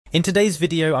In today's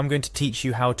video, I'm going to teach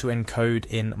you how to encode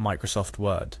in Microsoft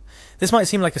Word. This might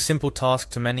seem like a simple task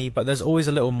to many, but there's always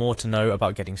a little more to know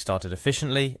about getting started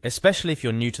efficiently, especially if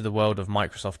you're new to the world of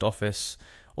Microsoft Office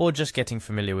or just getting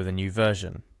familiar with a new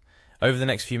version. Over the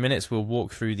next few minutes, we'll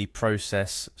walk through the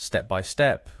process step by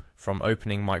step, from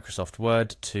opening Microsoft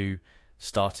Word to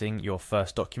starting your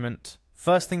first document.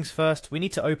 First things first, we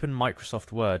need to open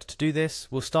Microsoft Word. To do this,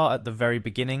 we'll start at the very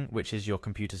beginning, which is your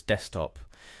computer's desktop.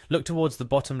 Look towards the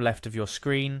bottom left of your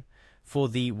screen for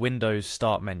the Windows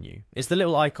Start menu. It's the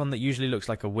little icon that usually looks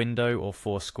like a window or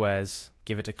 4 squares.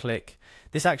 Give it a click.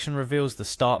 This action reveals the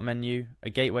Start menu, a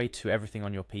gateway to everything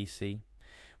on your PC.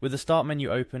 With the Start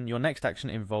menu open, your next action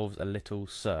involves a little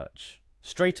search.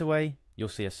 Straight away, you'll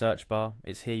see a search bar.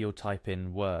 It's here you'll type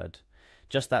in Word.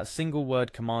 Just that single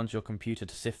word commands your computer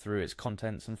to sift through its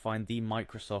contents and find the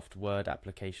Microsoft Word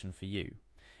application for you.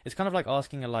 It's kind of like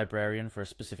asking a librarian for a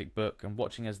specific book and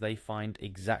watching as they find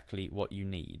exactly what you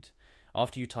need.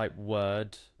 After you type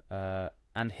Word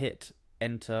and hit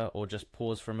enter or just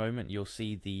pause for a moment, you'll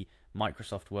see the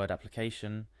Microsoft Word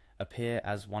application appear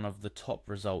as one of the top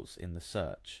results in the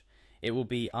search. It will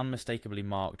be unmistakably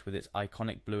marked with its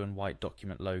iconic blue and white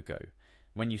document logo.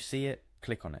 When you see it,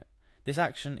 click on it. This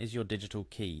action is your digital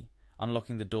key,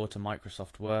 unlocking the door to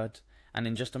Microsoft Word, and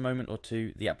in just a moment or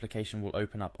two, the application will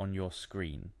open up on your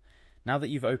screen. Now that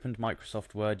you've opened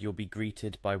Microsoft Word, you'll be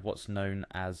greeted by what's known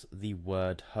as the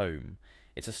Word Home.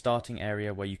 It's a starting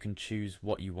area where you can choose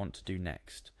what you want to do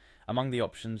next. Among the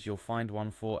options, you'll find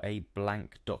one for a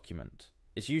blank document.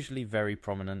 It's usually very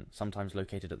prominent, sometimes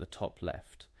located at the top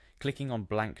left. Clicking on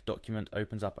blank document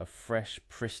opens up a fresh,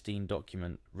 pristine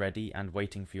document ready and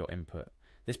waiting for your input.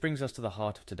 This brings us to the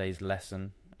heart of today's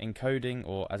lesson, encoding,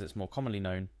 or as it's more commonly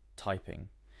known, typing.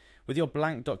 With your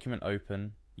blank document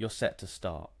open, you're set to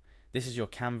start. This is your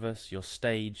canvas, your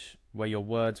stage, where your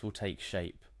words will take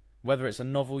shape. Whether it's a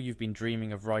novel you've been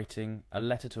dreaming of writing, a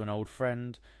letter to an old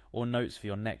friend, or notes for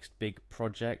your next big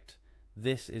project,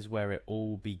 this is where it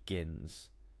all begins.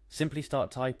 Simply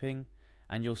start typing,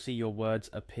 and you'll see your words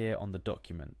appear on the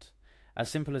document. As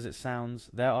simple as it sounds,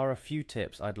 there are a few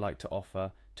tips I'd like to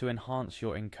offer to enhance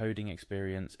your encoding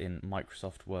experience in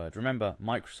Microsoft Word. Remember,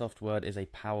 Microsoft Word is a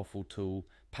powerful tool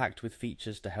packed with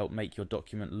features to help make your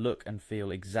document look and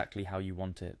feel exactly how you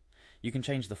want it. You can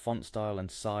change the font style and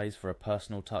size for a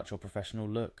personal touch or professional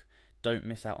look. Don't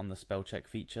miss out on the spell check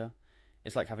feature.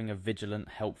 It's like having a vigilant,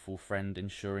 helpful friend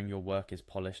ensuring your work is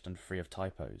polished and free of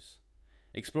typos.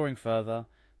 Exploring further,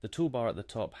 the toolbar at the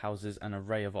top houses an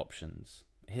array of options.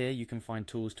 Here you can find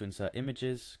tools to insert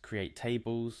images, create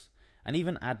tables, and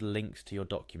even add links to your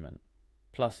document.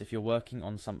 Plus, if you're working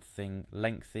on something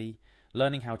lengthy,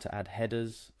 learning how to add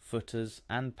headers, footers,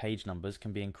 and page numbers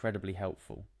can be incredibly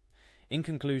helpful. In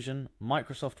conclusion,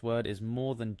 Microsoft Word is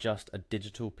more than just a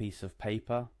digital piece of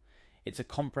paper. It's a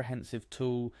comprehensive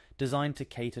tool designed to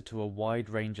cater to a wide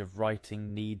range of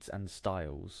writing needs and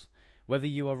styles. Whether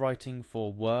you are writing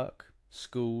for work,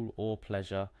 school, or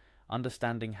pleasure,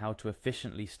 understanding how to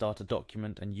efficiently start a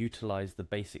document and utilize the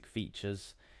basic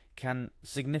features can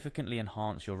significantly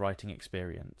enhance your writing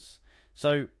experience.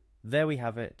 So there we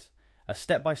have it, a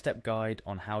step-by-step guide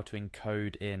on how to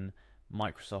encode in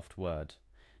Microsoft Word.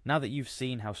 Now that you've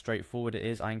seen how straightforward it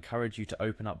is, I encourage you to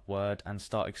open up Word and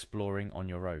start exploring on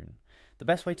your own. The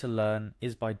best way to learn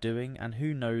is by doing, and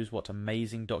who knows what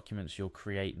amazing documents you'll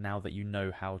create now that you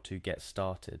know how to get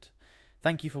started.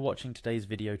 Thank you for watching today's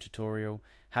video tutorial.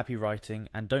 Happy writing,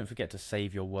 and don't forget to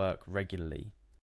save your work regularly.